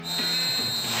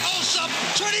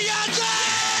20 yards out!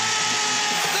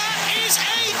 That is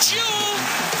a duel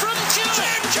from Gill.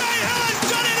 Tim Cahill has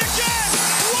done it again!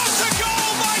 What a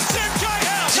goal by Tim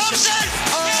Cahill! Thompson!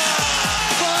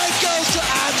 5 goals to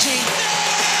Archie.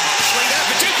 Swing out,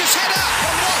 Paducah's header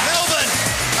from what? Melbourne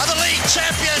are the league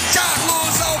champions. Dark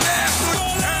Lord's old man.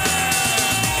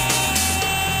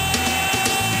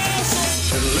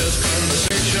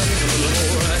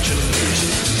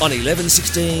 On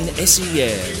 1116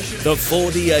 SEN, the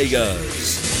Four Diegos.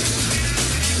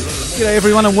 G'day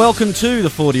everyone and welcome to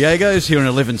the Four Diegos here on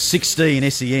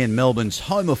 1116 SEN, Melbourne's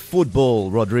home of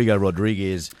football. Rodrigo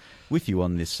Rodriguez with you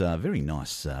on this very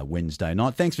nice Wednesday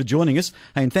night. Thanks for joining us,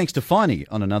 and thanks to Finey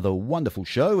on another wonderful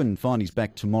show. And Finey's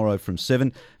back tomorrow from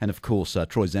 7. And of course,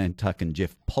 Troy Zantuck and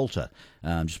Jeff Poulter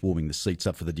just warming the seats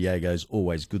up for the Diegos.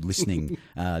 Always good listening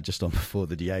just on before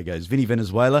the Diegos. Vinny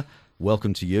Venezuela,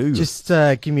 welcome to you. Just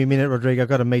give me a minute, Rodrigo. I've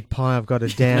got a meat pie. I've got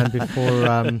it down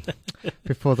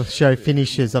before the show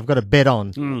finishes. I've got a bet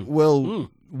on.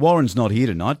 Warren's not here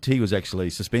tonight. He was actually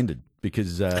suspended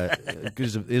because there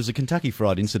was a Kentucky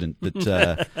Fried incident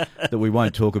that we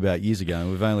won't talk about years ago. And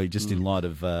we've only just in light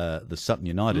of the Sutton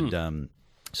United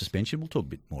suspension. We'll talk a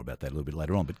bit more about that a little bit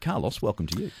later on. But Carlos, welcome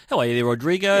to you. How are you there,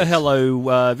 Rodrigo? Yes.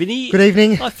 Hello, Vinny. Good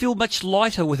evening. I feel much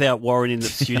lighter without Warren in the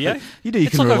studio. You do. You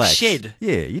it's can like relax. I've shed.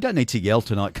 Yeah, you don't need to yell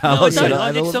tonight, No, Carlos.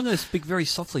 I'm going to speak very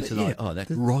softly tonight. Yeah, that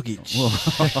Rogic.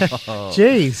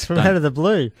 Jeez, from out of the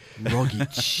blue.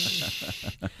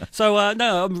 Rogic. So,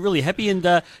 no, I'm really happy. And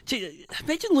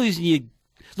imagine losing your...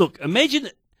 Look, imagine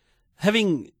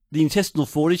having the intestinal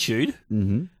fortitude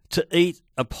to eat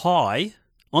a pie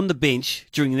on the bench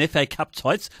during an FA Cup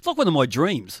tie. It's like one of my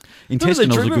dreams.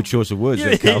 Intestinal's a good choice of words.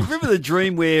 Yeah, remember the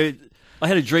dream where I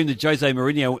had a dream that Jose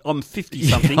Mourinho, I'm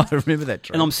 50-something. Yeah, I remember that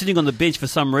dream. And I'm sitting on the bench for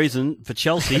some reason for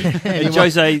Chelsea, and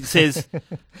Jose says,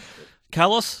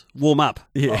 Carlos, warm up.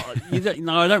 Yeah.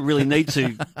 No, I don't really need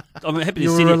to. I'm happy to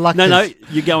You're sit here. reluctant. No,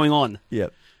 you're going on.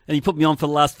 Yep. And he put me on for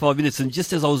the last 5 minutes, and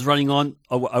just as I was running on,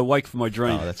 I woke from my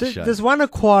dream. Oh, that's a shame. Does one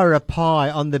acquire a pie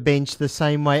on the bench the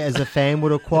same way as a fan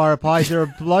would acquire a pie? Is there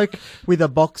a bloke with a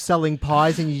box selling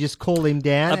pies and you just call him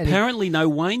down? Apparently, no,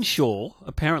 Wayne Shaw.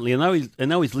 Apparently, I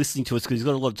know he's listening to us because he's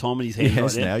got a lot of time on his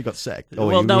hands right now. He got sacked. He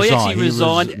actually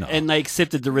resigned, and they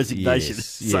accepted the resignation.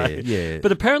 Yes, yeah.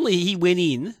 But apparently, he went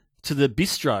in to the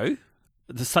bistro,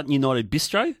 the Sutton United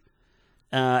bistro,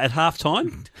 at half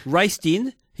time, raced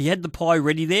in. He had the pie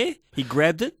ready there. He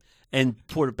grabbed it and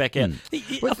poured it back out.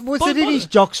 Was it in his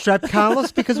jockstrap,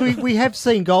 Carlos? Because we have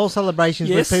seen goal celebrations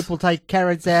where people take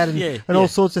carrots out and all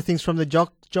sorts of things from the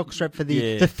jockstrap for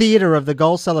the theatre of the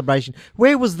goal celebration.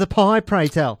 Where was the pie, pray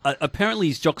tell? Apparently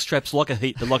his jockstrap's like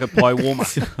a pie warmer.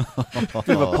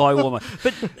 Bit of a pie warmer.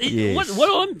 But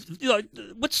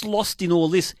what's lost in all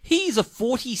this? He's a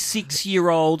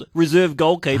 46-year-old reserve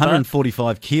goalkeeper.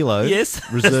 145 kilo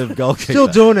reserve goalkeeper. Still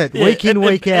doing it, week in,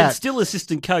 week out. And still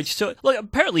assistant coach. So,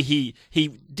 apparently he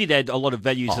did add a lot of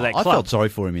value to that club. I felt sorry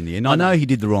for him in the end. I know he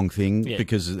did the wrong thing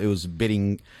because there was a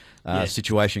betting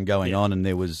situation going on, and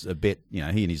there was a bet. He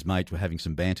and his mate were having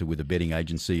some banter with a betting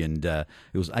agency, and it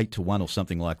was 8-1 or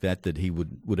something like that he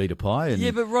would eat a pie.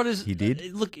 And but Rod, he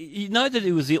did. Look, you know that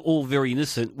it was all very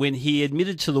innocent when he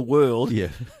admitted to the world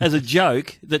as a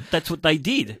joke that's what they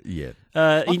did.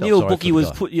 Yeah, he knew a bookie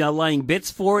was laying bets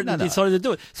for it and decided to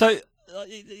do it. So.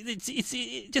 It's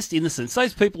just innocence.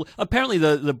 Those people, apparently,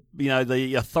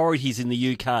 the authorities in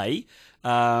the UK,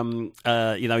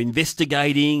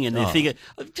 investigating, and they're thinking,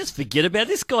 just forget about it.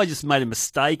 This guy. Just made a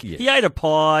mistake. Yeah. He ate a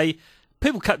pie.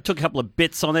 People took a couple of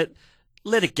bets on it.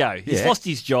 Let it go. He's lost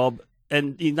his job,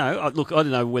 and look, I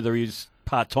don't know whether he was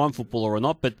part-time footballer or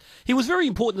not, but he was very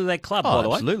important to that club. By the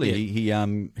way, absolutely. Yeah.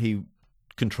 He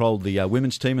controlled the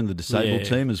women's team and the disabled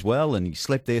team as well, and he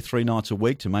slept there 3 nights a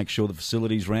week to make sure the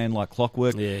facilities ran like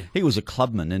clockwork. Yeah. He was a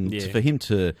clubman, and for him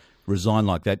to resign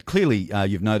like that, clearly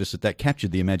you've noticed that captured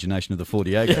the immation of the Four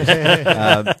Diegos.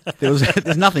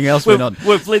 There's nothing else went on.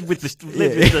 We've led with the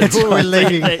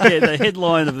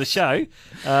headline of the show.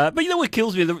 But you know what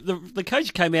kills me? The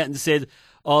coach came out and said,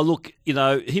 "Oh, look,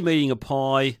 him eating a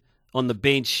pie on the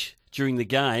bench during the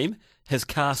game has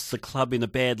cast the club in a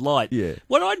bad light." Yeah.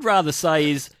 What I'd rather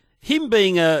say is him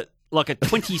being a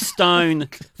 20-stone,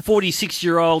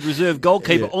 46-year-old reserve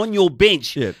goalkeeper on your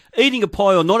bench, eating a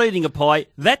pie or not eating a pie,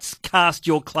 that's cast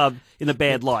your club in a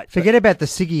bad light. Forget about the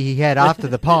ciggy he had after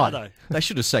the pie. They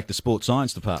should have sacked the sports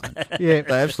science department. Yeah,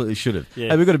 they absolutely should have. Yeah.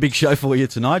 Hey, we've got a big show for you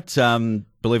tonight.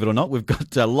 Believe it or not, we've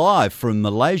got live from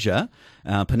Malaysia,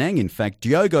 Penang, in fact,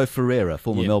 Diogo Ferreira,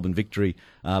 former Melbourne Victory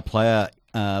player,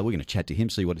 We're going to chat to him,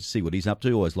 see what he's up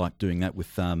to. Always like doing that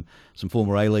with some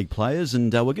former A-League players.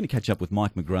 And we're going to catch up with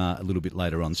Mike McGrath a little bit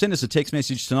later on. Send us a text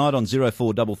message tonight on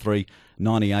 0433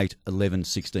 98 11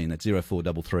 16. That's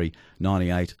 0433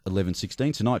 98 11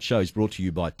 16. Tonight's show is brought to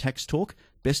you by Tax Talk,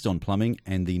 Best on Plumbing,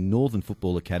 and the Northern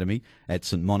Football Academy at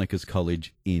St Monica's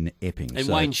College in Epping. And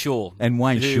Wayne Shaw.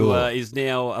 Who is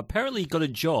now apparently got a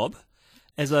job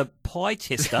as a pie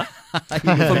tester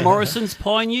for Morrison's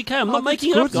Pie in UK. I'm not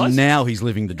making it up, guys. Now he's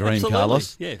living the dream, Absolutely,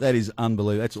 Carlos. yeah. That is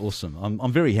unbelievable. That's awesome.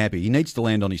 I'm very happy. He needs to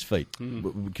land on his feet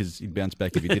because he'd bounce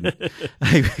back if he didn't.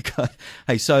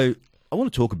 Hey, so I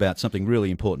want to talk about something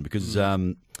really important because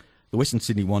the Western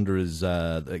Sydney Wanderers,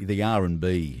 the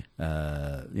R&B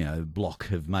block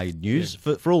have made news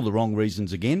for all the wrong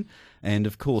reasons again. And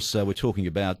of course, we're talking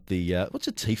about the what's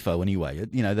a tifo anyway?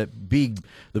 You know, the big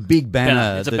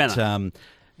banner that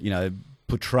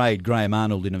portrayed Graham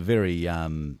Arnold in a very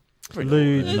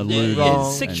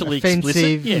lewd, sexually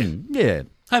offensive, explicit,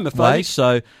 homophobic. Way.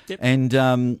 So, and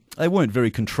they weren't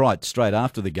very contrite straight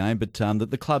after the game, but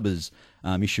the club has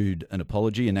issued an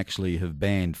apology and actually have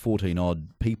banned 14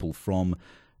 odd people from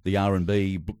the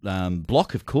R&B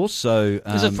block, of course. So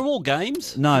is it for all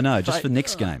games? No, just for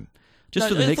next game. Just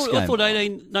for the next game. I thought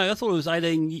 18. No, I thought it was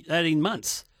 18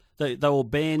 months. They were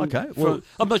banned. Okay, well,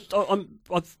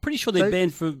 I'm pretty sure they're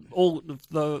banned for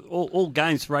all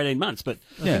games for 18 months. But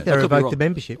I think they revoked the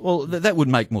membership. Well, that would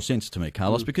make more sense to me,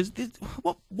 Carlos, because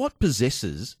what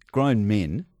possesses grown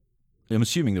men? I'm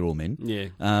assuming they're all men.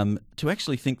 Yeah. To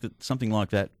actually think that something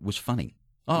like that was funny.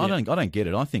 I don't get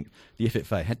it. I think the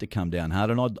FFA had to come down hard,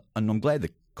 and I'm glad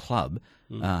the club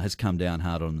has come down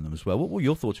hard on them as well. What were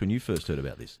your thoughts when you first heard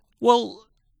about this? Well,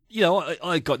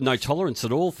 I got no tolerance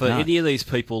at all for any of these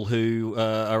people who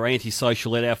are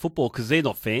antisocial at our football because they're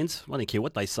not fans. I don't care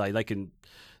what they say. They can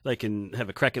have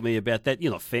a crack at me about that.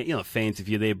 You're not fans if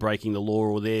you're there breaking the law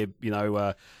or they're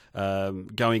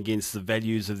going against the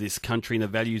values of this country and the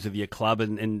values of your club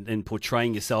and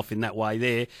portraying yourself in that way.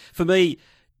 There, for me,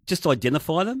 just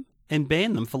identify them and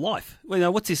ban them for life.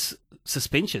 Well, what's this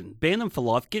suspension? Ban them for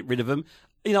life. Get rid of them.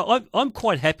 I'm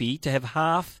quite happy to have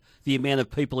half the amount of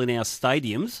people in our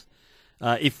stadiums,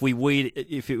 if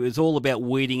it was all about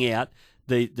weeding out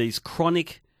these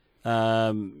chronic,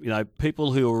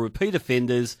 people who are repeat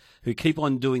offenders who keep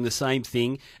on doing the same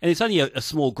thing, and it's only a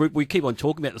small group. We keep on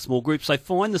talking about the small group, so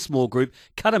find the small group,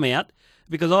 cut them out.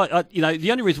 Because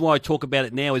the only reason why I talk about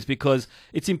it now is because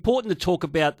it's important to talk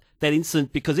about that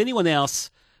incident because anyone else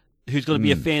who's going to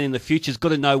be a fan in the future has got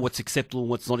to know what's acceptable and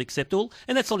what's not acceptable,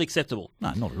 and that's not acceptable.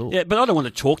 No, not at all. Yeah, but I don't want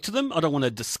to talk to them. I don't want to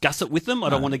discuss it with them. I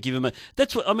don't want to give them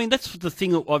That's the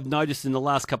thing that I've noticed in the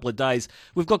last couple of days.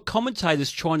 We've got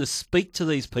commentators trying to speak to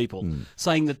these people,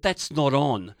 saying that that's not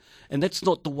on, and that's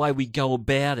not the way we go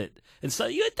about it. And so,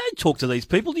 don't talk to these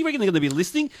people. Do you reckon they're going to be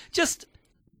listening? Just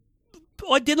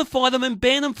identify them and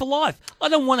ban them for life. I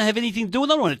don't want to have anything to do with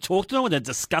them. I don't want to talk to them. I don't want to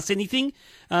discuss anything.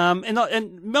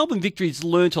 And Melbourne Victory's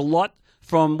learnt a lot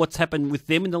from what's happened with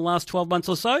them in the last 12 months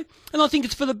or so, and I think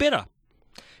it's for the better.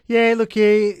 Yeah, look,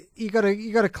 you got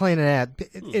to clean it out.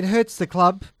 It hurts the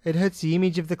club. It hurts the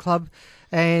image of the club,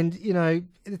 and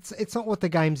it's not what the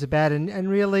game's about. And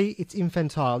really, it's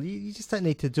infantile. You just don't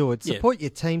need to do it. Support your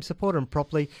team. Support them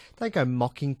properly. Don't go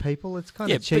mocking people. It's kind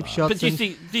of cheap shots. But do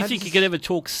you think you can ever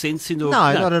talk sense into?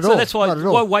 No, not at all. So that's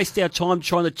why waste our time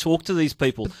trying to talk to these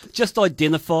people. Just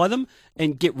identify them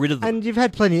and get rid of them. And you've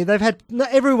had plenty.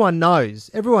 Everyone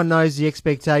knows. Everyone knows the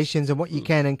expectations and what you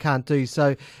can and can't do.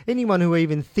 So anyone who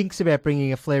even thinks about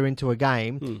bringing a flare into a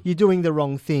game, you're doing the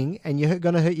wrong thing, and you're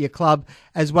going to hurt your club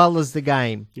as well as the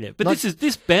game. Yeah, but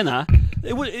this banner.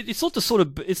 It's not the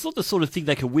sort of thing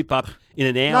they can whip up in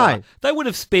an hour. No. They would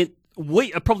have spent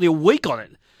probably a week on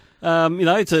it.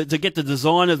 To get the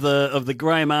design of the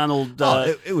Graham Arnold.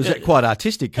 It was quite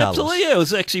artistic, Carlos. Absolutely, yeah, it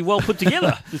was actually well put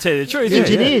together. To tell you the truth,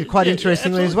 engineered quite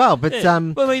interestingly as well. But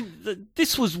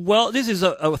this is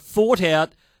a thought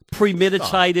out,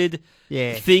 premeditated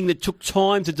thing that took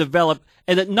time to develop,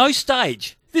 and at no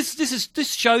stage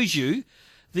this shows you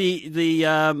the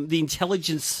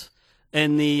intelligence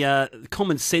and the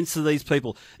common sense of these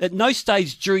people. At no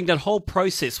stage during that whole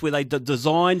process where they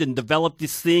designed and developed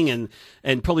this thing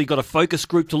and probably got a focus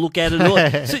group to look at it,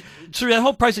 all, so, through that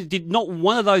whole process, did not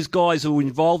one of those guys who were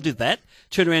involved in that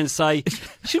turn around and say,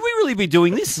 should we really be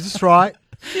doing this? Is this right?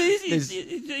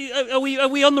 Are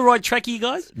we on the right track here,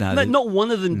 guys? No, not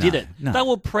one of them did it. No. They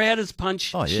were proud as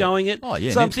punch showing it. Oh,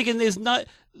 yeah. So I'm thinking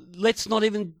let's not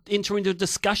even enter into a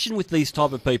discussion with these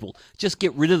type of people. Just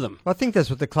get rid of them. I think that's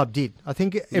what the club did. I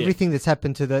think everything that's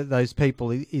happened to those people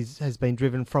has been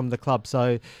driven from the club.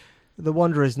 So the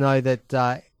Wanderers know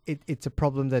that it's a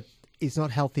problem that is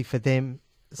not healthy for them.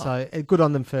 So good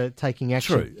on them for taking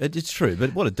action. True, it's true.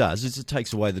 But what it does is it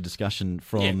takes away the discussion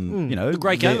from the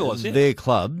great game it was. Their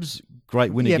club's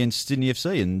great win against Sydney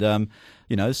FC, and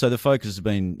so the focus has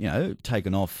been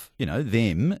taken off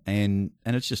them, and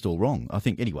it's just all wrong. I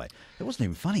think anyway. It wasn't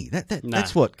even funny.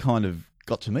 That's what kind of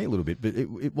got to me a little bit. But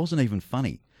it wasn't even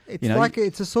funny. It's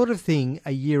it's a sort of thing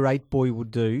a Year 8 boy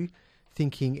would do,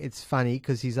 thinking it's funny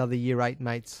because his other Year 8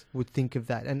 mates would think of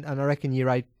that. And I reckon Year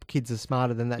 8 kids are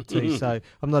smarter than that too, so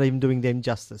I'm not even doing them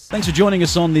justice. Thanks for joining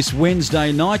us on this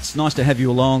Wednesday night. It's nice to have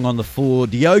you along on the Four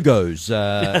Diogos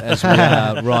as we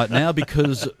are right now,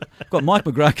 because I've got Mike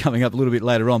McGrath coming up a little bit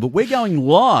later on, but we're going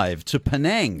live to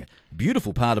Penang,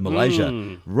 beautiful part of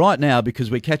Malaysia, right now, because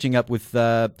we're catching up with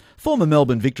former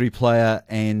Melbourne Victory player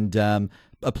and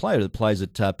a player that plays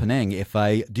at Penang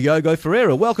FA, Diogo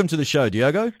Ferreira. Welcome to the show,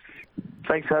 Diogo.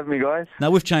 Thanks for having me, guys. No,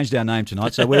 we've changed our name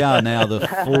tonight, so we are now the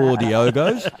Four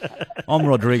Diogos. I'm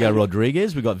Rodrigo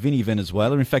Rodriguez. We've got Vinny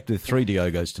Venezuela. In fact, there are 3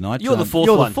 Diogos tonight. You're the fourth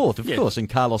You're one. the fourth, of course, and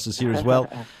Carlos is here as well.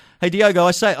 Hey, Diogo,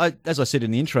 as I said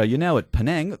in the intro, you're now at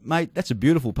Penang. Mate, that's a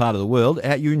beautiful part of the world.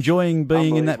 Are you enjoying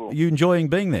being in that? You enjoying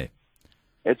being there?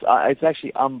 It's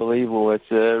actually unbelievable.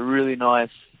 It's a really nice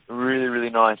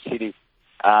city.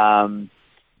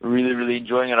 Really, really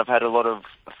enjoying it. I've had a lot of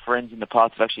friends in the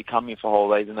past who've actually come here for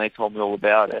holidays, and they told me all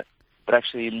about it. But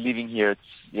actually living here,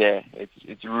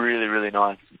 it's really, really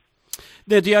nice.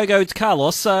 Now, Diogo, it's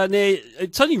Carlos. Now,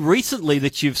 it's only recently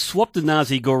that you've swapped the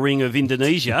Nasi Goreng of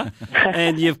Indonesia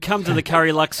and you've come to the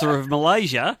Curry Laksa of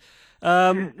Malaysia.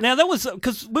 Now, that was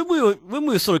because when we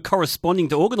were sort of corresponding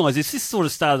to organise this sort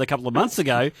of started a couple of months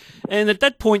ago, and at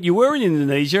that point you were in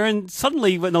Indonesia, and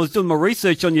suddenly when I was doing my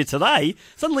research on you today,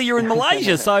 suddenly you're in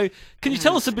Malaysia. So can you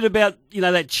tell us a bit about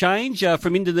that change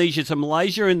from Indonesia to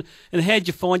Malaysia, and how did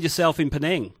you find yourself in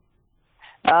Penang?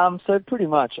 So pretty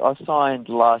much, I signed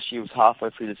last year. It was halfway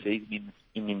through the season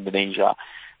in Indonesia.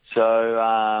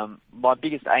 So my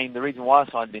biggest aim, the reason why I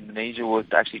signed in Indonesia, was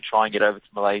to actually try and get over to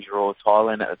Malaysia or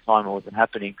Thailand. At the time, it wasn't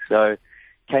happening. So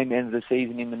came the end of the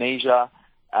season in Indonesia,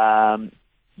 got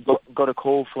a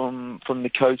call from the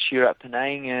coach here at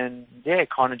Penang, and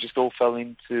kind of just all fell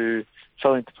into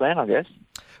plan, I guess.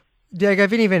 Diogo,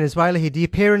 Vinny Venezuela here. Do your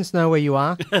parents know where you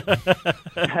are?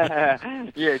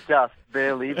 Yeah, just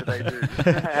barely, but they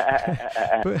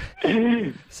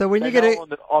do. So when you get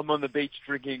I'm on the beach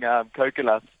drinking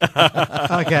coconuts.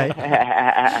 Okay,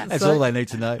 that's all they need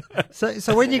to know.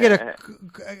 So when you get a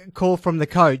call from the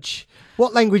coach,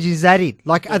 what language is that in?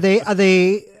 Like, are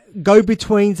there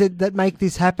go-betweens that make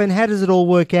this happen? How does it all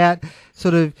work out,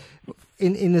 sort of,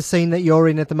 in the scene that you're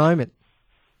in at the moment?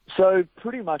 So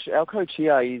pretty much our coach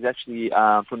here is actually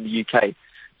from the UK,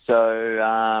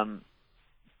 so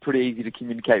pretty easy to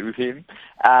communicate with him.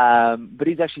 But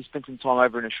he's actually spent some time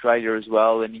over in Australia as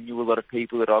well, and he knew a lot of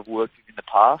people that I've worked with in the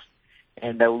past,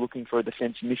 and they were looking for a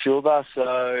defensive midfielder.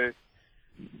 So,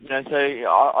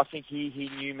 I think he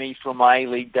knew me from my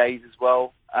A-League days as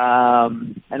well,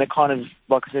 and it kind of,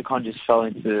 like I said, just fell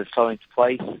into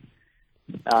place.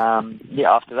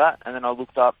 After that, and then I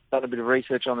looked up, done a bit of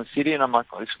research on the city, and I'm like,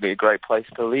 this would be a great place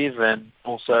to live, and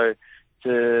also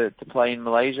to play in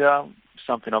Malaysia,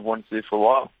 something I've wanted to do for a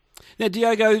while. Now,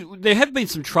 Diogo, there have been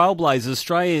some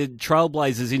Australian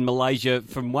trailblazers in Malaysia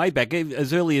from way back,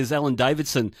 as early as Alan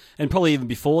Davidson, and probably even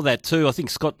before that too. I think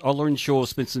Scott Ollerenshaw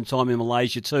spent some time in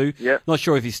Malaysia too. Yep. Not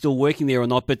sure if he's still working there or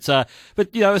not, but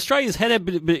Australia's had a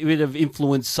bit of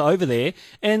influence over there,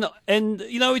 and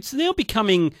it's now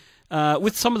becoming.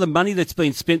 With some of the money that's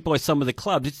been spent by some of the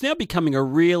clubs, it's now becoming a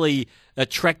really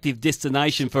attractive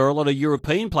destination for a lot of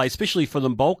European players, especially for the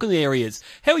Balkan areas.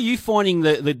 How are you finding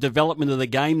the development of the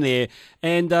game there,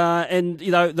 and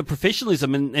the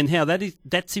professionalism and how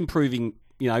that's improving,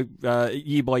 year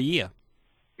by year?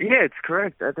 Yeah, it's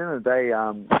correct. At the end of the day,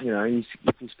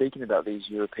 if you're speaking about these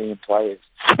European players,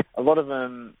 a lot of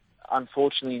them,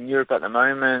 unfortunately, in Europe at the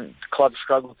moment, clubs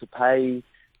struggle to pay,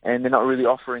 and they're not really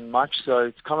offering much. So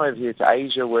it's come over here to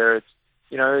Asia, where it's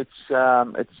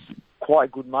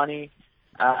quite good money,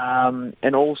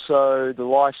 and also the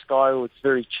lifestyle. It's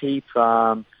very cheap.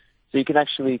 So you can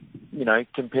actually,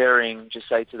 comparing just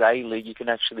say to the A-League, you can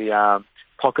actually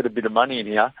pocket a bit of money in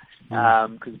here,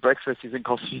 because breakfast isn't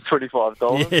costing you $25.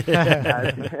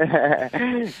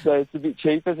 So it's a bit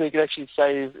cheaper, so you can actually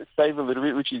save a little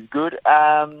bit, which is good.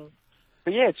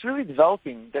 But yeah, it's really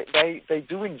developing. They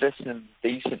do invest in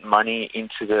decent money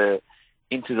into the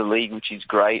league, which is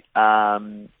great.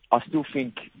 I still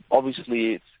think,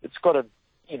 obviously, it's got a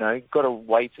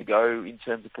way to go in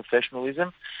terms of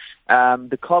professionalism.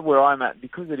 The club where I'm at,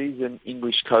 because it is an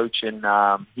English coach and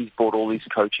he's brought all his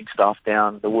coaching staff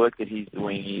down, the work that he's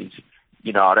doing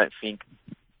I don't think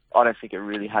it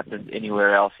really happens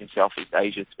anywhere else in Southeast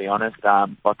Asia, to be honest.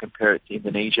 If I compare it to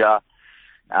Indonesia,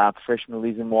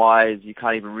 professionalism-wise, you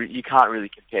can't really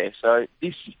compare. So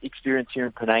this experience here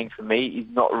in Penang for me is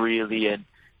not really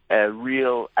a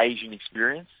real Asian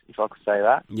experience, if I could say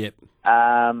that. Yep.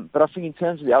 But I think in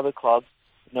terms of the other clubs,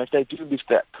 if they do lift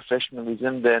that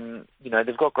professionalism, then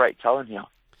they've got great talent here.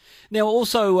 Now,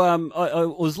 also, I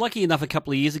was lucky enough a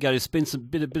couple of years ago to spend a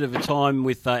bit of a time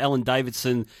with Alan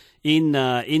Davidson in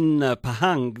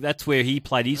Pahang. That's where he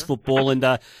played his football. And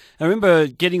I remember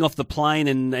getting off the plane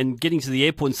and getting to the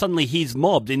airport, and suddenly he's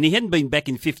mobbed, and he hadn't been back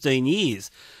in 15 years.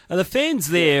 The fans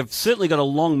there have certainly got a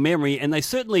long memory, and they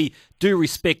certainly do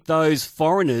respect those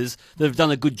foreigners that have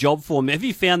done a good job for them. Have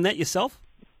you found that yourself?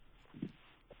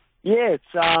 Yeah,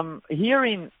 it's here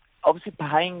in... Obviously,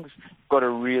 Pahang's got a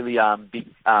really big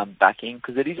backing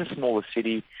because it is a smaller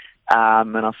city,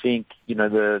 and I think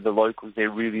the locals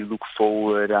there really look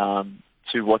forward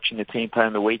to watching the team play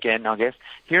on the weekend. I guess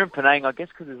here in Penang, I guess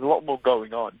because there's a lot more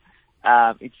going on,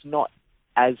 it's not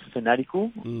as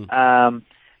fanatical.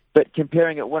 But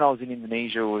comparing it when I was in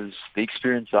Indonesia, the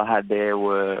experience I had there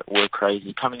were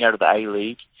crazy. Coming out of the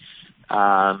A-League.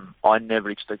 I never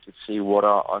expected to see what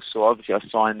I saw. Obviously, I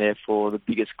signed there for the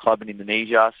biggest club in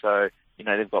Indonesia, so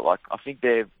they've got I think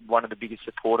they're one of the biggest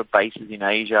supporter bases in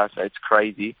Asia, so it's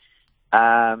crazy.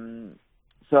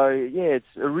 So yeah, it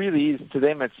really is to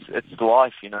them. It's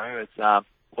life, It's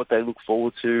what they look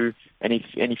forward to, and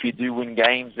if you do win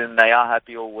games, then they are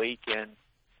happy all week, and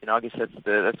I guess that's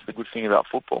the good thing about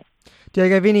football.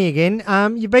 Diego, Vinny again.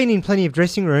 You've been in plenty of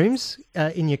dressing rooms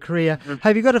in your career.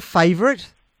 Have you got a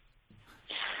favourite?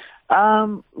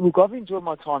 Look, I've enjoyed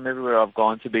my time everywhere I've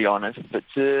gone, to be honest. But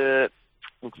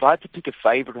if I had to pick a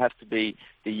favourite, it would have to be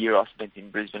the year I spent in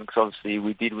Brisbane, because obviously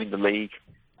we did win the league,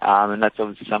 and that's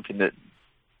obviously something that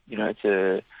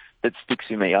that sticks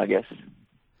with me, I guess.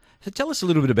 So tell us a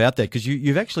little bit about that, because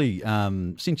you've actually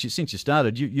since you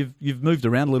started, you've moved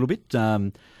around a little bit.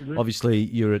 Obviously,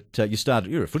 you're a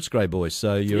Footscray boy,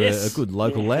 so you're a good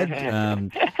local lad.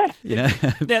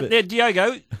 Now,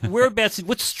 Diogo,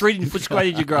 what street in Footscray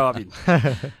did you grow up in?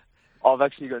 I've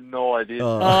actually got no idea.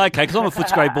 Oh, okay, because I'm a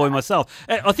Footscray boy myself.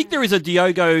 I think there is a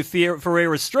Diogo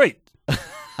Ferreira Street.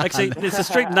 Actually, there's a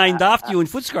street named after you in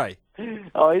Footscray.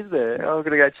 Oh, is there? I'm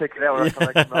going to go check it out when I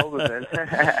come back to Melbourne then.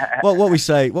 Well, what we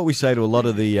say to a lot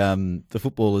of the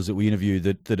footballers that we interview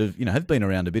that have been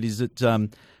around a bit is that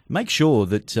make sure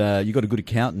that you've got a good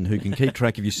accountant who can keep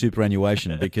track of your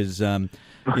superannuation, because you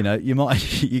might.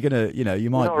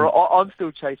 I'm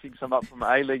still chasing some up from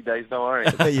A-League days. Don't worry.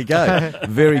 There you go.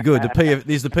 Very good.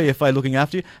 There's the PFA looking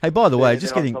after you. Hey, by the way,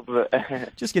 just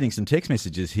getting some text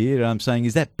messages here. Saying,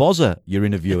 is that Bozza you're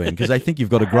interviewing? Because they think you've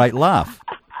got a great laugh.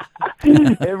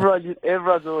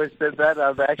 Everyone's always said that.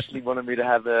 They actually wanted me to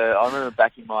have I remember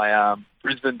back in my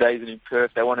Brisbane days and in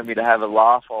Perth, they wanted me to have a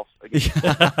laugh off. It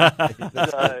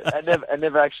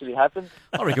never actually happened.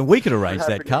 I reckon we could arrange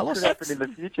that, Carlos. It could happen in the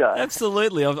future.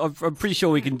 Absolutely, I'm pretty sure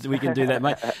we can do that,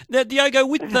 mate. Now, Diogo,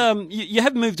 with you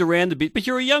have moved around a bit, but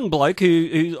you're a young bloke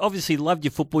who obviously loved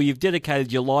your football. You've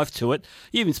dedicated your life to it.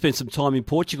 You even spent some time in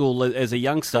Portugal as a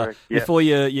youngster. Correct, yeah. Before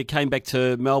you came back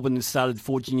to Melbourne and started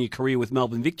forging your career with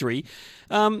Melbourne Victory.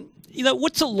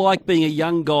 What's it like being a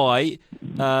young guy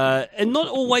and not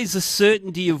always the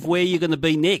certainty of where you're going to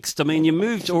be next? I mean, you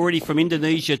moved already from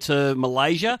Indonesia to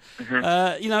Malaysia.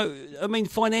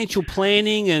 Financial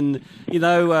planning and,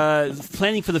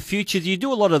 planning for the future. Do you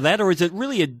do a lot of that, or is it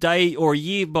really a day or a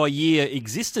year-by-year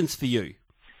existence for you?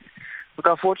 Look,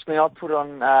 unfortunately, I put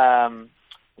on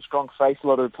a strong face a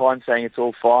lot of the time saying it's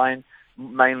all fine,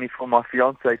 mainly for my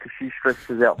fiancée, because she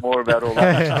stresses out more about all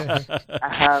that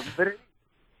stuff. But it's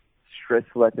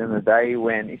stressful at the end of the day,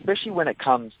 especially when it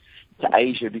comes to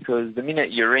Asia, because the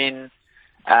minute you're in,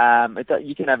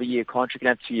 you can have a year contract, you can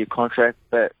have a 2-year contract,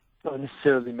 but it doesn't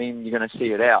necessarily mean you're going to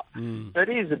see it out. So it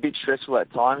is a bit stressful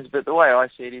at times, but the way I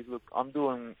see it is, look, I've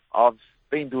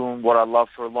been doing what I love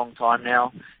for a long time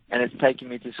now, and it's taken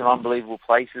me to some unbelievable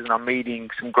places, and I'm meeting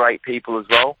some great people as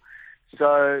well.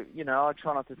 So, I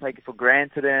try not to take it for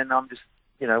granted, and I'm just,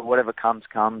 whatever comes,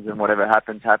 and whatever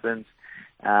happens.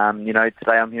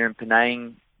 Today I'm here in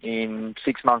Penang. In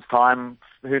 6 months' time,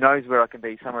 who knows where I can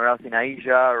be, somewhere else in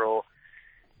Asia, or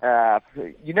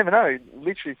you never know.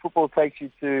 Literally, football takes you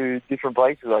to different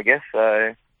places, I guess.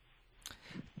 So,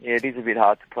 yeah, it is a bit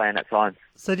hard to plan at times.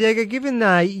 So, Diego, given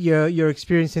your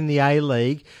experience in the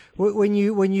A-League, when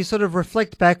you sort of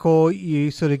reflect back, or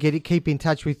you sort of keep in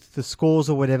touch with the scores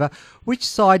or whatever, which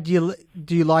side do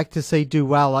you like to see do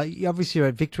well? Obviously, you're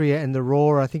at Victoria and the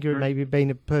Roar. I think you're maybe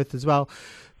been at Perth as well.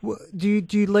 Do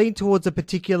you lean towards a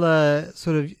particular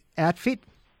sort of outfit?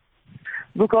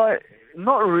 Look,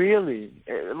 not really.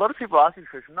 A lot of people ask me this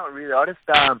question. Not really. I just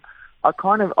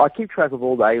I keep track of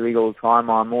all the A-League all the time.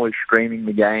 I'm always streaming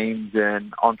the games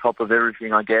and on top of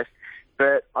everything, I guess.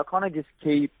 But I kind of just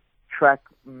keep track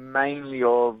mainly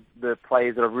of the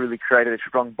players that I've really created a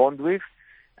strong bond with,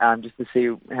 just to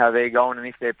see how they're going, and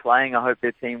if they're playing, I hope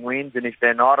their team wins, and if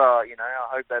they're not, I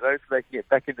hope they don't, so they can get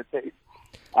back in the team.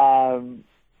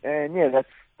 And yeah,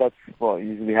 that's what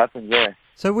usually happens there.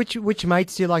 So which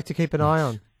mates do you like to keep an eye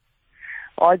on?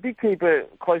 I did keep a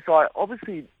close eye.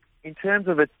 Obviously, in terms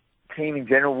of a team in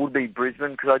general, would be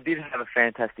Brisbane, because I did have a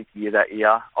fantastic year that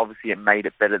year. Obviously, it made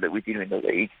it better that we did win the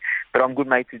league. But I'm good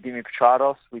mates with Dimi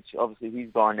Petrados, which obviously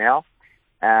he's gone now.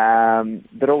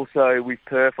 But also with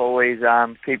Perth, I always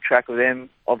keep track of them,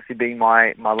 obviously being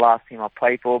my last team I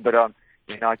played for. But I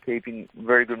keep in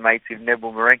very good mates with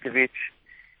Nebel Mirankovic.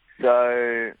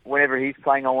 So whenever he's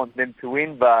playing, I want them to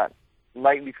win. But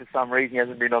lately, for some reason, he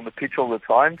hasn't been on the pitch all the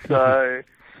time. So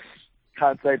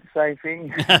can't say the same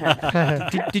thing.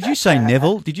 Did you say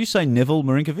Neville? Did you say Neville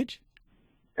Mirankovic?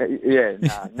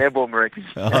 Nebel Mirankovic.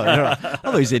 Oh, right. I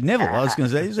thought he said Neville. I was going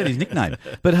to say, is that his nickname?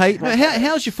 But hey,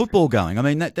 how's your football going? I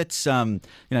mean, that's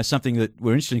something that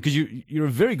we're interested in, because you're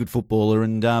a very good footballer,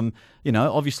 and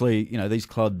obviously, these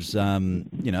clubs,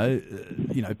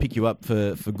 pick you up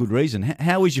for good reason.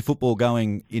 How is your football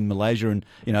going in Malaysia, and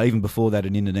even before that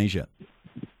in Indonesia?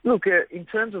 Look, in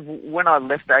terms of when I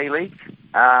left A-League,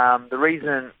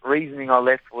 the reasoning I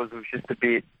left was just a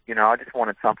bit, I just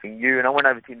wanted something new. And I went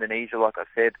over to Indonesia, like I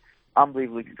said,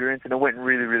 unbelievable experience, and it went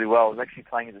really, really well. I was actually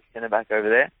playing as a centre-back over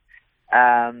there.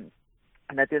 And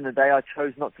at the end of the day, I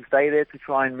chose not to stay there to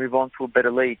try and move on to a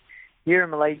better league. Here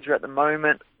in Malaysia at the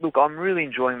moment, look, I'm really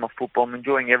enjoying my football. I'm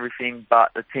enjoying everything,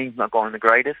 but the team's not going the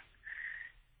greatest.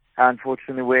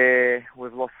 Unfortunately,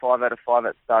 we've lost 5 out of 5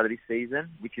 at the start of this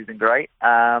season, which isn't great.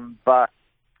 But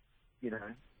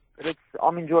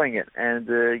I'm enjoying it, and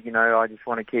I just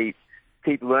want to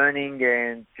keep learning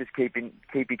and just keep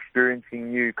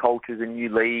experiencing new cultures and new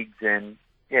leagues, and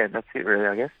yeah, that's it really,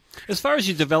 I guess. As far as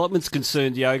your development's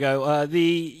concerned, Diogo, I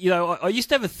used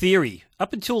to have a theory.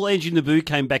 Up until Andrew Nabu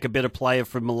came back a better player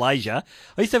from Malaysia,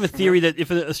 I used to have a theory that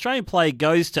if an Australian player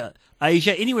goes to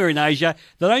Asia, anywhere in Asia,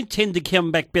 they don't tend to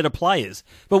come back better players.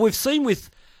 But we've seen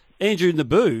with Andrew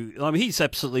Nabu, he's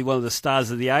absolutely one of the stars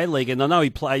of the A-League, and I know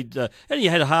he played, only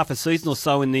had a half a season or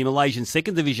so in the Malaysian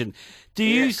second division. Do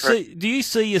you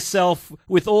see yourself,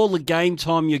 with all the game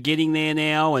time you're getting there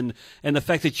now, and the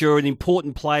fact that you're an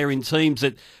important player in teams,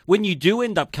 that when you do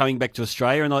end up coming back to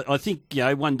Australia, and I think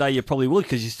one day you probably will,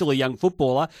 because you're still a young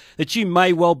footballer, that you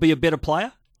may well be a better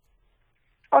player?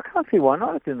 I can't see why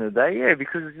not at the end of the day, yeah,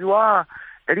 because it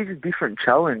is a different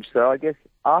challenge. So I guess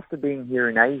after being here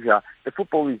in Asia, the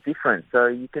football is different. So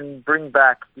you can bring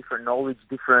back different knowledge,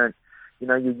 you're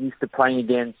used to playing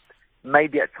against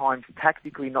maybe at times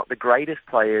tactically not the greatest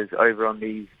players over on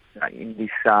these, in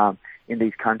these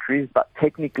countries, but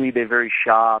technically they're very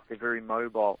sharp, they're very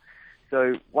mobile.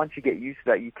 So once you get used to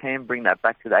that, you can bring that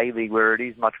back to the A-League, where it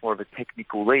is much more of a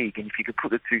technical league. And if you could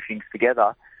put the two things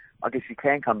together, I guess you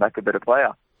can come back a better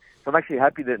player. So I'm actually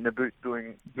happy that Nabu's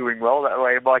doing well that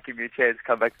way. It might give me a chance to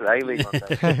come back to the A-League one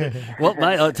day. Well,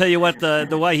 mate, I'll tell you what,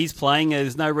 the way he's playing,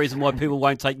 there's no reason why people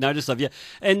won't take notice of you.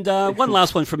 And one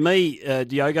last one from me,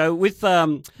 Diogo, with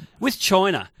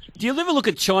China. Do you ever look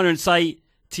at China and say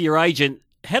to your agent,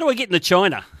 how do I get into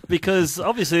China? Because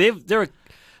obviously they're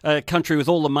a country with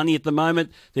all the money at the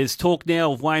moment. There's talk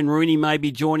now of Wayne Rooney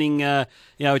maybe joining a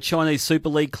Chinese Super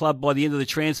League club by the end of the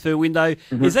transfer window.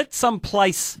 Mm-hmm. Is that some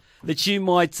place that you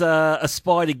might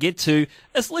aspire to get to,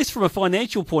 at least from a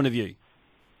financial point of view?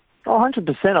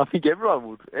 100%. I think everyone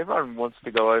would. Everyone wants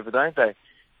to go over, don't they?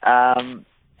 And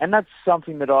that's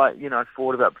something that I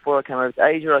thought about before I came over to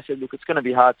Asia. I said, look, it's going to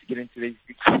be hard to get into these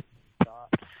big cities.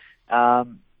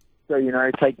 So,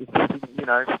 take this,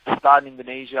 start in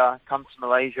Indonesia, come to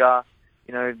Malaysia.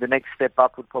 The next step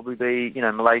up would probably be,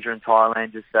 Malaysia and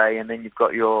Thailand, just say, and then you've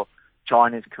got your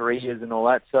Chinas, Koreas and all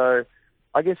that. So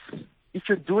I guess if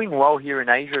you're doing well here in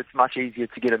Asia, it's much easier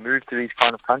to get a move to these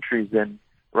kind of countries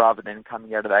rather than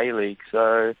coming out of the A-League.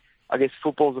 So I guess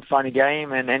football's a funny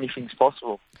game and anything's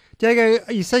possible. Diego,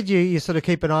 you said you sort of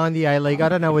keep an eye on the A-League. I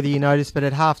don't know whether you noticed, but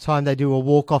at halftime they do a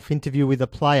walk-off interview with a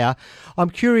player. I'm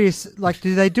curious,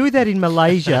 do they do that in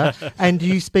Malaysia, and do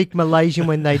you speak Malaysian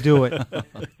when they do it?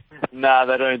 No,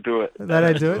 they don't do it. They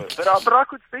don't do it? But I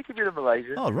could speak a bit of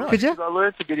Malaysian. Oh, right. Could you? I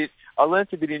learned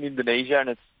a bit in Indonesia, and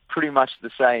it's pretty much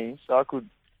the same. So I could,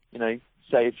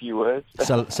 say a few words.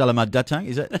 Selamat datang,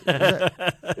 is that?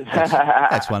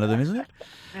 That's one of them, isn't it?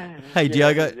 Hey,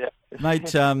 Diogo,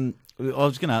 mate, I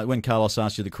was going to, when Carlos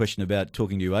asked you the question about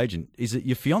talking to your agent, is it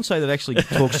your fiancée that actually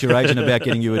talks to your agent about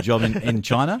getting you a job in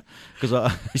China?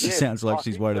 Because she sounds like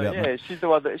she's worried about. Yeah, she's the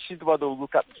one that will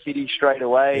look up the city straight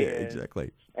away. Yeah,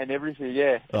 exactly. And everything.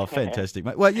 Yeah. Oh, fantastic,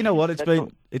 mate. Well, you know what?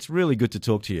 It's really good to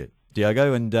talk to you,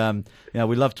 Diogo, and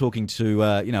we love talking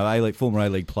to former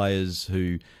A-League players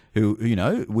who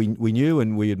we knew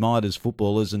and we admired as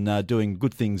footballers and doing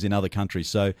good things in other countries.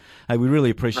 So, hey, we really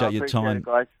appreciate your time. It,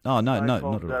 guys. Oh, no,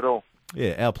 not at all.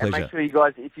 Yeah, our pleasure. And make sure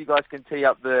if you guys can tee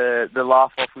up the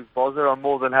laugh off with Bozza, I'm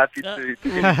more than happy to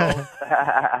get involved.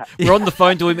 We're on the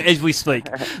phone to him as we speak.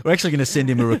 We're actually going to send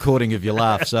him a recording of your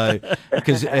laugh, so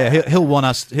because he'll want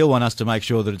us to make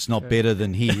sure that it's not better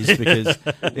than his, because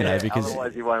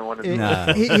otherwise he won't want to.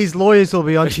 No. His lawyers will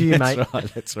be on to you, mate.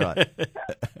 That's right.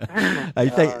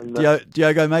 Hey,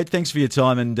 Diogo, mate, thanks for your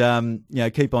time, and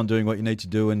keep on doing what you need to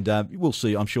do, and we'll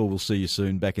see. I'm sure we'll see you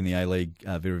soon back in the A-League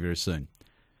very, very soon.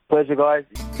 Pleasure, guys.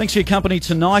 Thanks for your company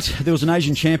tonight. There was an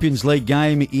Asian Champions League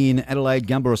game in Adelaide.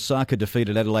 Gamba Osaka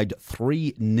defeated Adelaide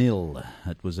 3-0.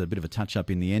 It was a bit of a touch-up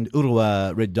in the end.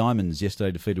 Urua Red Diamonds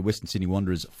yesterday defeated Western Sydney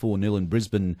Wanderers 4-0, and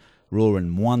Brisbane Roar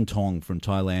and Muangthong from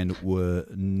Thailand were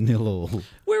 0-0.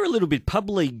 We're a little bit pub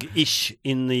league-ish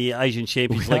in the Asian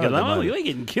Champions League. We're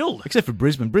getting killed. Except for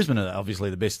Brisbane. Brisbane are obviously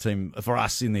the best team for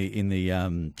us in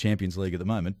the Champions League at the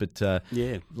moment. But I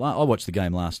watched the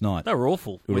game last night. They were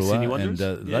awful. West Sydney Wanderers.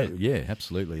 And,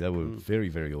 absolutely. They were very,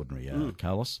 very ordinary,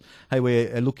 Carlos. Hey,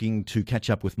 we're looking to catch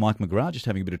up with Mike McGrath, just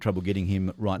having a bit of trouble getting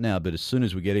him right now. But as soon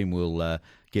as we get him, we'll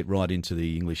get right into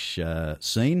the English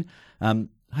scene.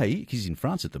 Hey, he's in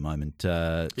France at the moment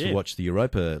to watch the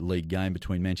Europa League game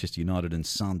between Manchester United and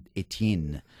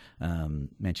Saint-Etienne.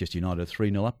 Manchester United are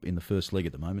 3-0 up in the first leg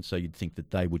at the moment, so you'd think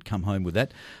that they would come home with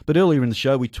that. But earlier in the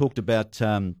show, we talked about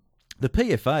the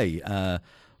PFA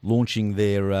launching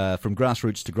their From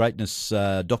Grassroots to Greatness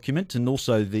document, and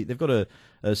also they've got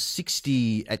a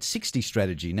 60 at 60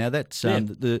 strategy. Now, that's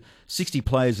the 60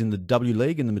 players in the W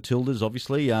League and the Matildas,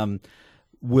 obviously,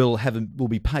 will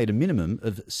be paid a minimum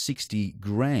of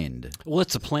 $60,000. Well,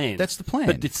 that's the plan. That's the plan.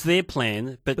 But it's their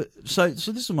plan. So this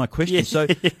is my question. Yeah. So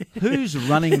who's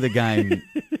running the game?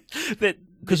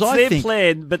 Because it's their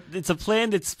plan, but it's a plan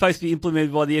that's supposed to be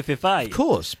implemented by the FFA. Of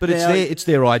course, but it's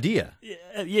their idea. Yeah,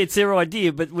 it's their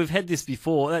idea, but we've had this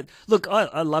before. Look,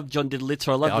 I love John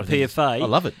Diddlitzer. I love the PFA. I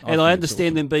love it. I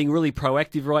understand them being really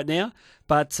proactive right now.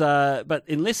 But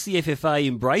unless the FFA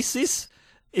embrace this,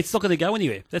 it's not going to go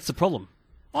anywhere. That's the problem.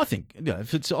 I think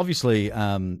if it's obviously,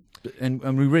 and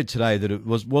we read today that it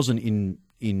wasn't in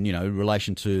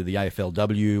relation to the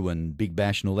AFLW and Big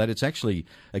Bash and all that. It's actually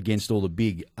against all the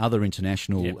big other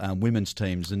international women's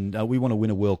teams, and we want to win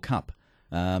a World Cup.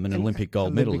 An Olympic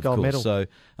gold medal, of course. So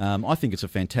I think it's a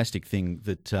fantastic thing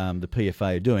that the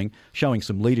PFA are doing, showing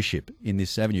some leadership in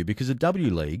this avenue, because the W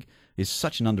League is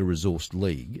such an under-resourced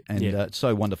league, and it's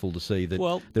so wonderful to see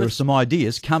that there are some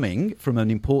ideas coming from an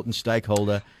important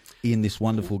stakeholder in this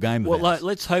wonderful game. Well,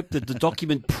 let's hope that the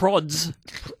document prods.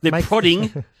 They're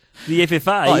prodding the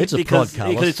FFA because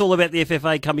it's all about the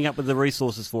FFA coming up with the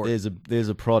resources for it. There's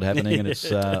a prod happening, and it's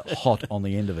hot on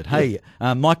the end of it. Hey,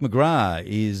 Mike McGrath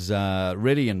is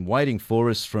ready and waiting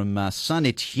for us from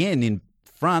Saint-Etienne in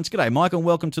France. G'day, Mike, and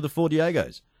welcome to the Four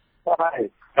Diegos. Hi,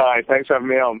 thanks for having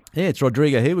me on. Yeah, it's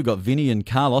Rodrigo here. We've got Vinny and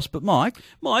Carlos, but Mike,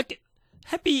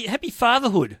 happy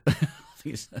fatherhood.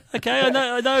 Okay, I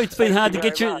know it's been hard to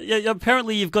get you.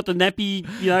 Apparently, you've got the nappy.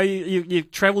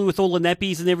 You've travelled with all the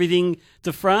nappies and everything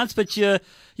to France. But your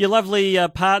lovely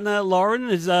partner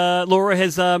Laura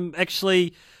has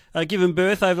actually given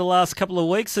birth over the last couple of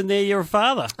weeks, and there you're a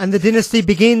father. And the dynasty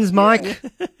begins, Mike.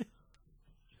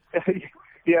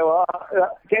 Yeah, well,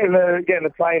 getting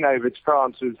the plane over to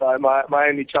France was my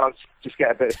only chance to just get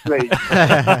a bit of sleep.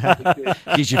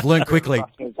 Geez, you've learned quickly.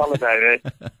 Holiday,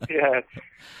 yeah.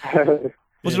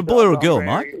 Was it a boy or a girl,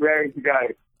 Mike? Raring to go.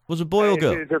 Was it a boy or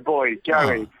girl? It was a boy,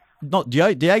 Joey. Not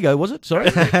Diego, was it? Sorry,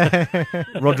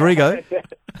 Rodrigo.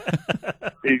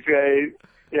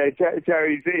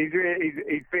 Joey's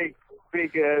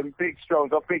big, strong,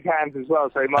 got big hands as well,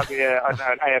 so he might be an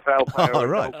AFL player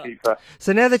or a goalkeeper.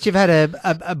 So now that you've had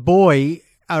a boy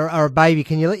or a baby,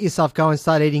 can you let yourself go and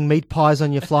start eating meat pies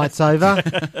on your flights over?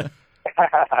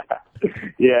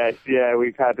 Yes,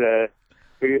 we've had that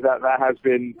has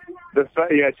been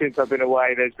since I've been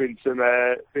away. There's been some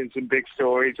big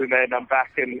stories, and then I'm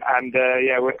back and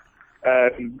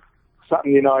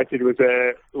Sutton United was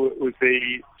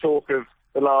the talk of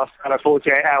the last kind of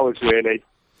 48 hours, really.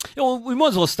 Well, we might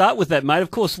as well start with that, mate.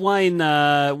 Of course, Wayne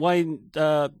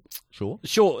Shaw,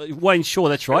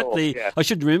 that's right. I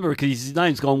should remember because his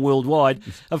name's gone worldwide.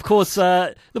 Of course,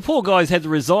 the poor guy's had to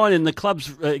resign, and the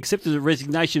club's accepted a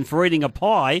resignation for eating a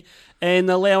pie and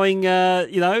allowing,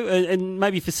 and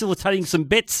maybe facilitating some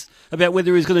bets about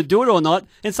whether he's going to do it or not.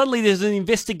 And suddenly there's an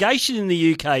investigation in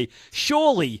the UK.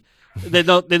 Surely they're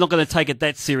not going to take it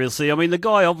that seriously. I mean, the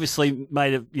guy obviously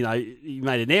made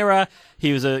an error.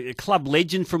 He was a club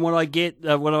legend, from what I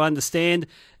understand,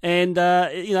 and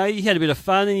he had a bit of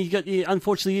fun, and he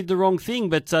unfortunately did the wrong thing.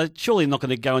 But surely they're not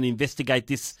going to go and investigate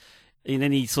this in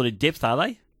any sort of depth, are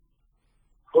they?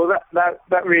 Well,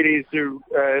 that really is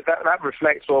that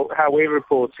reflects how we're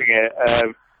reporting it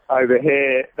over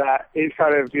here. That it's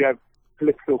kind of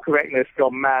political correctness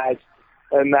gone mad,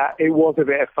 and that it was a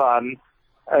bit of fun.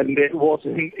 And it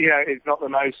wasn't, it's not the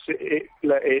most.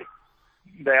 They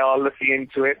are looking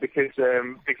into it because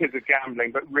of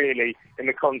gambling, but really, in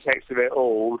the context of it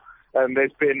all,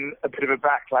 there's been a bit of a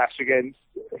backlash against,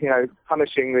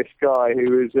 punishing this guy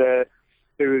who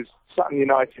was Sutton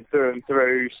United through and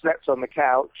through, slept on the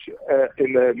couch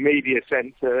in the media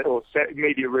centre or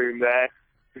media room there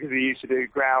because he used to do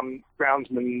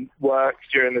groundsman work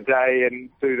during the day and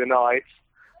through the night,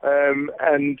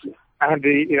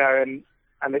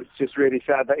 and it's just really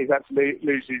sad that he's had to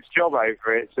lose his job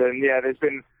over it. And there's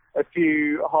been a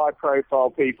few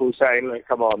high-profile people saying, "Look,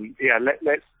 come on,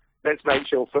 let's make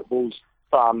sure football's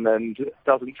fun and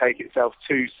doesn't take itself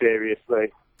too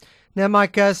seriously." Now,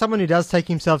 Mike, someone who does take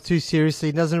himself too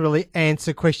seriously, doesn't really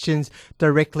answer questions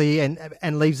directly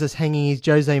and leaves us hanging is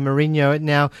Jose Mourinho.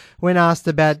 Now, when asked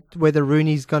about whether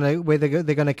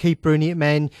they're gonna keep Rooney at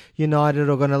Man United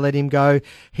or going to let him go,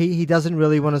 he doesn't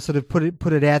really want to sort of put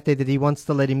it out there that he wants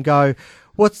to let him go.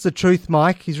 What's the truth,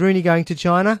 Mike? Is Rooney going to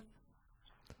China?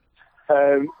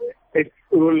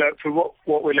 Look, for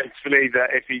what we're led to believe, that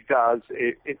if he does,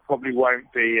 it probably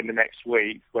won't be in the next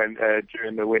week when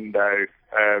during the window,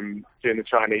 during the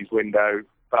Chinese window.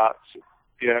 But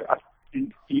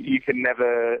you can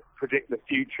never predict the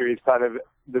future. Is kind of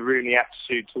the Rooney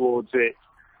attitude towards it.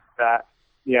 That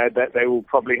that they will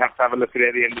probably have to have a look at it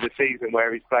at the end of the season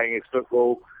where he's playing his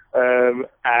football,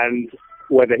 and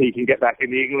whether he can get back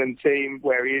in the England team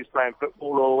where he is playing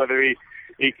football, or whether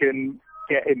he can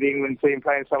get in the England team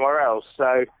playing somewhere else.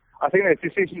 So I think there's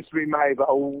decisions to be made, but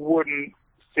I wouldn't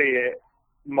see it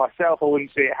myself. I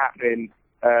wouldn't see it happening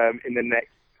in the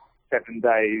next 7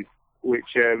 days,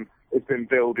 which has been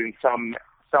billed in some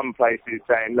places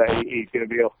saying that he's going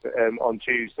to be off on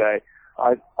Tuesday.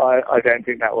 I don't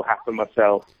think that will happen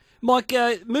myself. Mike,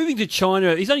 moving to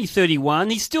China, he's only 31.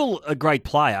 He's still a great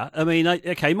player. I mean,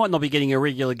 okay, he might not be getting a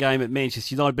regular game at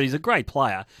Manchester United, but he's a great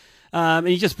player. And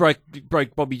he just broke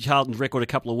Bobby Charlton's record a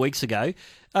couple of weeks ago.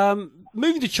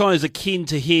 Moving to China is akin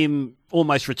to him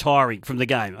almost retiring from the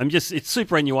game. It's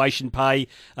superannuation pay.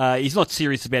 He's not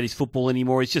serious about his football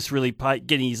anymore. He's just really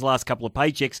getting his last couple of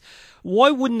paychecks.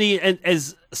 Why wouldn't he, and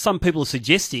as some people are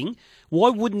suggesting, why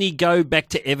wouldn't he go back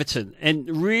to Everton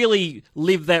and really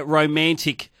live that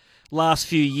romantic last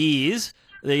few years,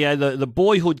 the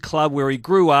boyhood club where he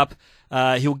grew up?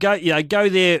 He'll go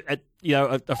there at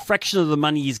a fraction of the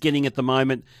money he's getting at the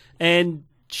moment, and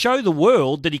show the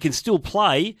world that he can still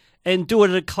play and do it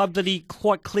at a club that he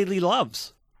quite clearly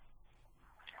loves.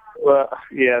 Well,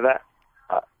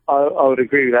 I would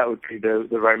agree that would be the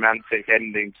romantic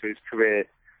ending to his career.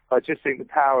 I just think the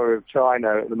power of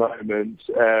China at the moment,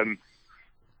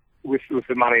 with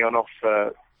the money on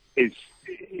offer, is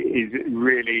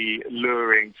really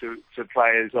luring to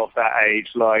players of that age,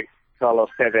 like Carlos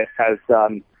Tevez has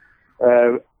done.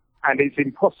 And it's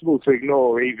impossible to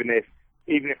ignore, even if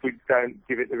we don't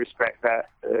give it the respect that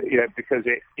because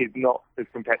it is not as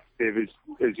competitive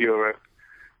as Europe.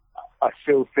 I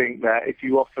still think that if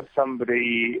you offer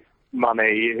somebody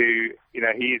money who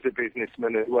he is a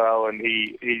businessman as well, and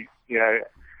he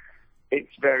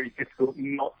it's very difficult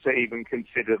not to even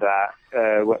consider that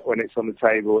when it's on the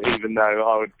table. Even though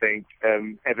I would think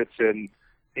Everton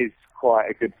is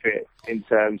quite a good fit in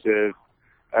terms of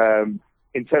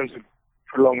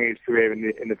prolonging his career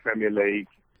in the Premier League.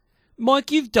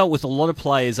 Mike, you've dealt with a lot of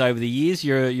players over the years.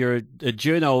 You're a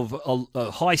journo of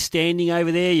a high standing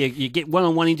over there. You get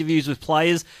one-on-one interviews with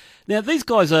players. Now, these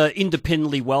guys are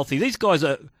independently wealthy. These guys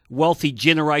are wealthy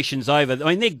generations over.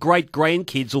 I mean, their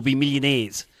great-grandkids will be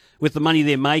millionaires with the money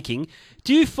they're making.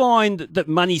 Do you find that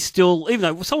money still, even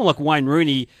though someone like Wayne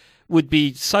Rooney would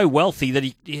be so wealthy that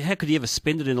how could he ever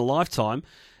spend it in a lifetime?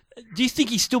 Do you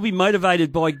think he'd still be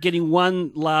motivated by getting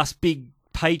one last big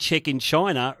paycheck in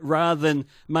China rather than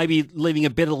maybe leaving a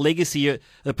better legacy,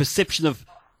 a perception of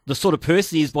the sort of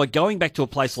person he is by going back to a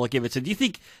place like Everton. Do you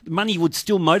think money would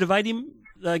still motivate him,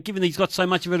 given he's got so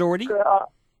much of it already?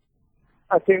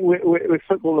 I think with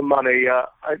football and money, I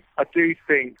do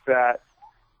think that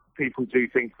people do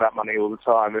think about money all the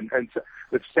time, and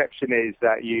the perception is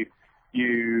that you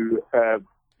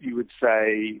would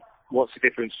say, what's the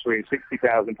difference between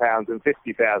 £60,000 and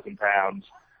 £50,000?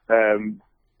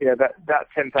 That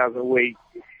 10,000 a week,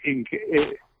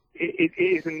 it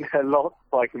isn't a lot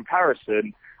by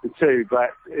comparison, the two,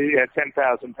 but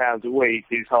 £10,000 a week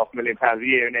is £500,000 a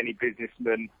year, and any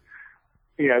businessman,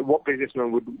 what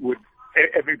businessman would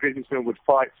every businessman would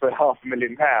fight for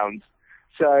 £500,000.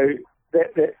 So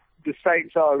the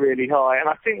stakes are really high, and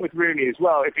I think with Rooney as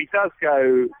well, if he does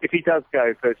go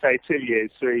for say 2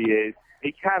 years, 3 years,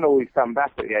 he can always come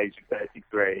back at the age of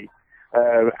 33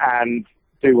 and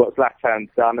do what Zlatan's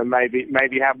done, and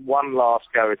maybe have one last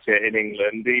go at it in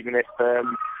England, even if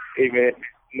it's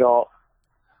not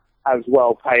as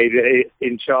well paid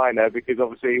in China, because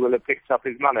obviously he will have picked up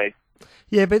his money.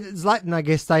 Yeah, but Zlatan, I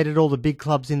guess, stayed at all the big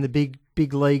clubs in the big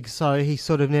leagues, so he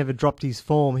sort of never dropped his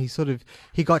form.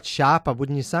 He got sharper,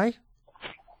 wouldn't you say?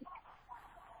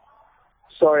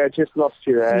 Sorry, I just lost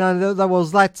you there. No, that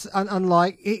was that's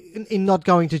unlike in not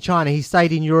going to China. He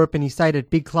stayed in Europe and he stayed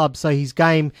at big clubs, so his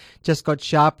game just got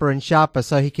sharper and sharper.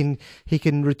 So he can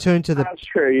return to the. That's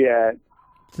true. Yeah.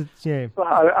 Yeah.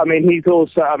 I mean, he's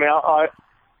also. I mean, I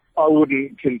would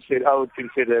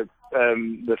consider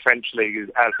the French league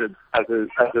as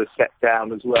a step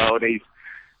down as well.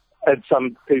 And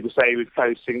some people say he was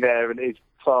coasting there, and his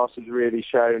class has really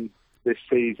shown this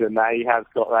season that he has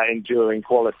got that enduring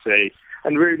quality.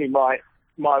 And Rooney might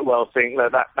well think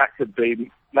that could be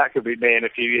me in a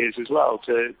few years as well,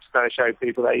 to kind of show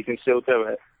people that he can still do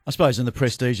it. I suppose, and the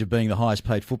prestige of being the highest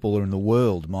paid footballer in the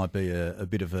world might be a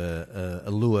bit of a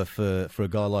lure for a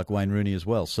guy like Wayne Rooney as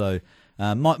well. So,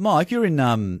 Mike, you're in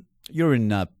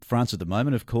France at the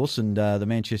moment, of course, and the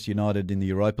Manchester United in the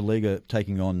Europa League are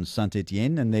taking on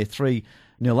Saint-Etienne, and they're 3-0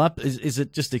 up. Is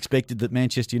it just expected that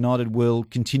Manchester United will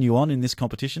continue on in this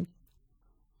competition?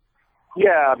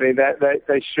 Yeah, I mean,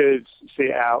 they should see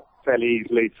it out fairly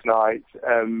easily tonight.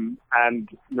 And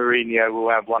Mourinho will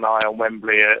have one eye on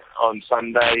Wembley on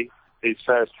Sunday, his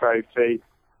first trophy.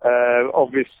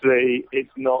 Obviously,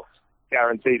 it's not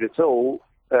guaranteed at all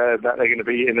that they're going to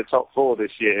be in the top 4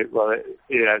 this year. Well, it's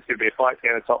going to be a fight to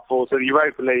get in the top 4. So the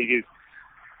Europa League is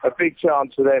a big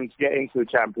chance for them to get into the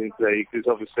Champions League, because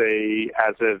obviously,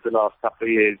 as of the last couple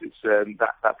of years, it's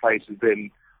that place has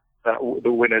been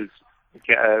the winners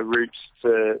get routes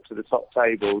to the top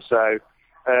table. So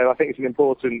I think it's an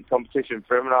important competition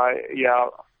for them. And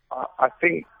I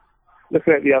think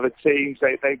looking at the other teams,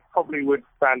 they probably would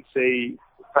fancy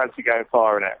going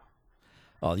far in it.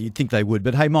 Oh, you'd think they would.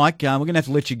 But hey, Mike, we're going to have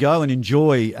to let you go and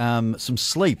enjoy some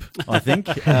sleep, I think.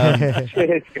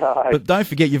 Cheers, guys. But don't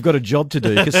forget you've got a job to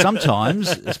do, because sometimes,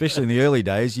 especially in the early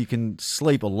days, you can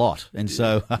sleep a lot, and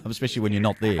so especially when you're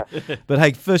not there. But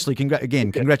hey, firstly,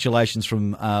 congratulations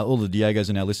from all the Diegos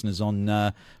and our listeners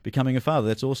on becoming a father.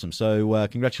 That's awesome. So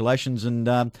congratulations, and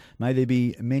may there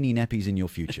be many nappies in your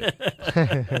future.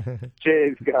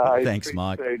 Cheers, guys. Thanks,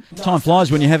 Mike. Time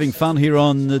flies when you're having fun here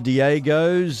on the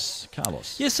Diegos. Carlos.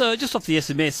 Yes, just off the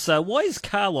SMS, why is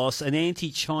Carlos an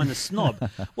anti-China snob?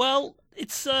 Well,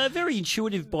 it's very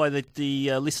intuitive by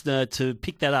the listener to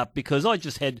pick that up, because I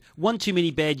just had one too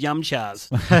many bad yum chars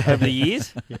over the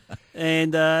years.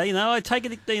 And, I take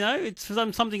it, it's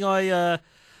something I've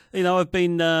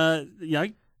been,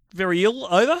 very ill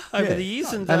over the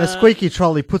years. And a squeaky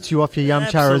trolley puts you off your yum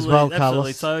char as well, Carlos.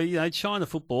 Absolutely. So, China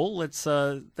football,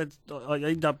 I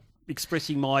end up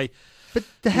expressing my... But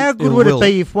how good would it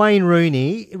be if Wayne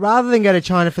Rooney, rather than go to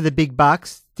China for the big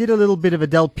bucks, did a little bit of a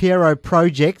Del Piero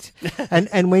project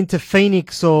and went to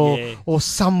Phoenix or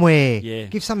somewhere,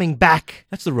 give something back?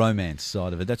 That's the romance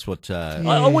side of it. That's what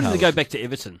I wanted to go back to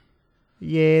Everton.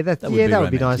 Yeah, that would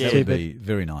be nice too. That would be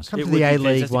very nice. Come to the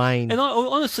A-League, Wayne. And I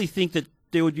honestly think that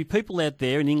there would be people out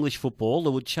there in English football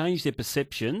that would change their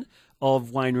perception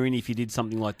of Wayne Rooney if he did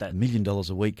something like that. $1 million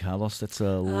a week, Carlos. That's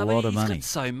a lot of money.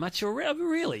 He's got so much already,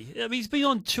 really. I mean, he's been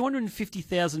on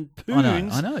 250,000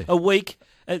 pounds a week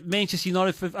at Manchester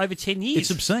United for over 10 years. It's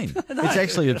obscene. It's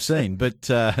actually obscene, but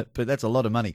that's a lot of money.